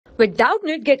With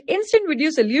Doubtnut, get instant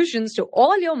video solutions to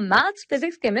all your maths,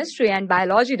 physics, chemistry, and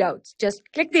biology doubts. Just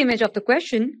click the image of the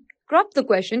question, crop the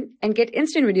question, and get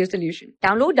instant video solution.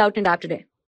 Download Doubtnut app today.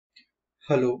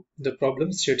 Hello, the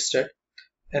problem states that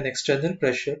an external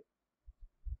pressure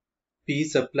P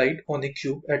is applied on a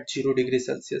cube at 0 degrees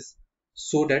Celsius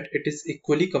so that it is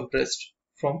equally compressed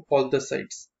from all the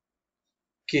sides.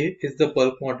 K is the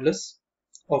bulk modulus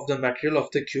of the material of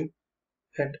the cube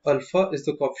and alpha is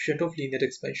the coefficient of linear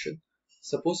expansion.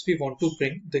 Suppose we want to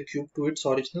bring the cube to its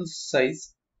original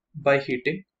size by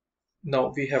heating.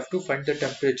 Now we have to find the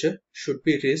temperature should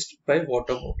be raised by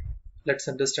water mode. Let's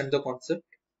understand the concept.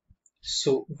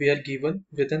 So we are given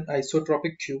with an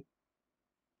isotropic cube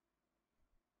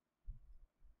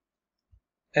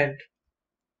and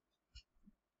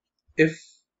if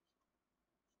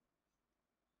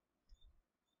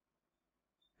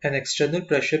an external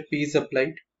pressure P is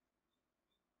applied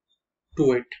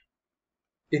to it,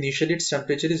 initially its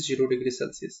temperature is 0 degrees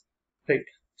Celsius, right?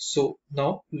 So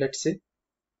now let's say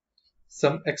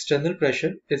some external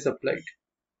pressure is applied.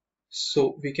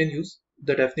 So we can use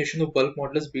the definition of bulk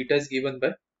modulus beta is given by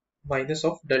minus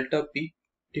of delta P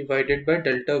divided by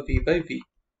delta V by V,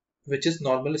 which is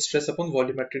normal stress upon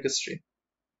volumetric strain.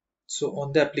 So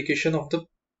on the application of the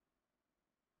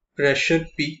pressure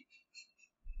P,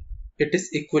 it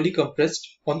is equally compressed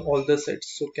on all the sides.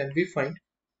 So can we find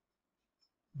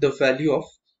the value of,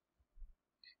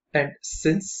 and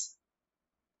since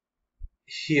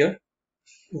here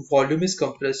volume is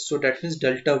compressed, so that means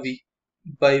delta V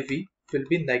by V will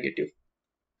be negative.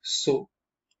 So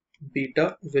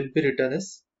beta will be written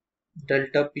as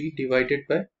delta P divided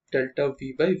by delta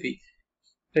V by V,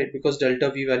 right? Because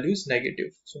delta V value is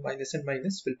negative, so minus and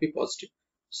minus will be positive.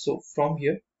 So from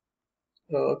here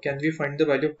can we find the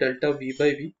value of delta V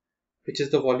by V, which is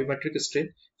the volumetric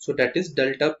strain? So that is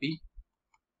delta P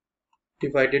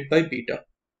divided by beta.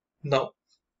 Now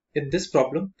in this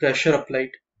problem, pressure applied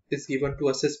is given to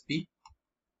us as P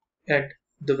and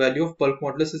the value of bulk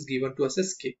modulus is given to us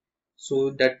as K.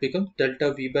 So that becomes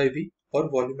delta V by V or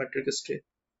volumetric strain.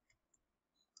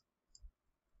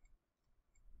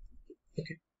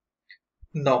 Okay.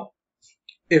 Now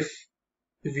if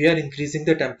we are increasing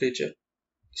the temperature,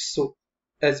 so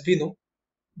as we know,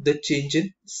 the change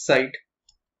in side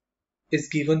is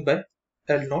given by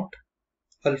L naught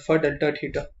alpha delta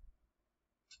theta.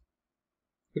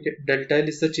 Okay, delta L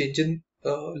is the change in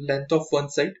length of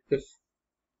one side. If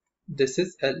this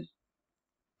is L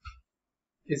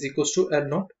is equals to L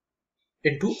naught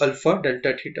into alpha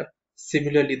delta theta.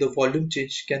 Similarly, the volume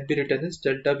change can be written as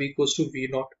delta V equals to V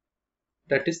naught,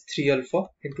 that is 3 alpha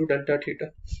into delta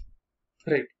theta,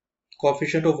 right?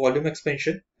 Coefficient of volume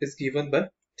expansion is given by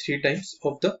 3 times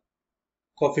of the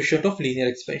coefficient of linear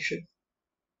expansion.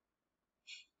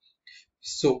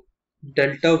 So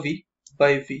delta V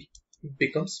by V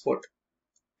becomes what?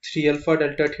 3 alpha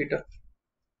delta theta.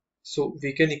 So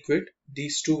we can equate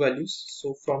these two values.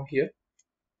 So from here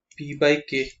P by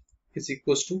K is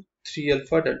equals to 3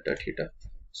 alpha delta theta.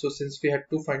 So since we had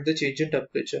to find the change in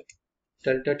temperature,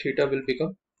 delta theta will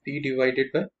become P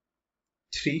divided by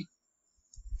 3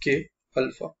 K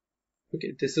alpha.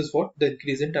 Okay, this is what the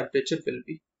increase in temperature will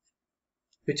be,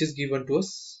 which is given to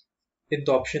us in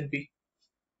the option B.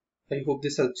 I hope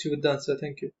this helps you with the answer.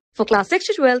 Thank you. For class 6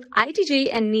 to 12, IIT JEE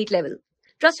and NEET level.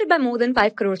 Trusted by more than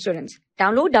 5 crore students.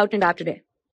 Download Doubtnut app today.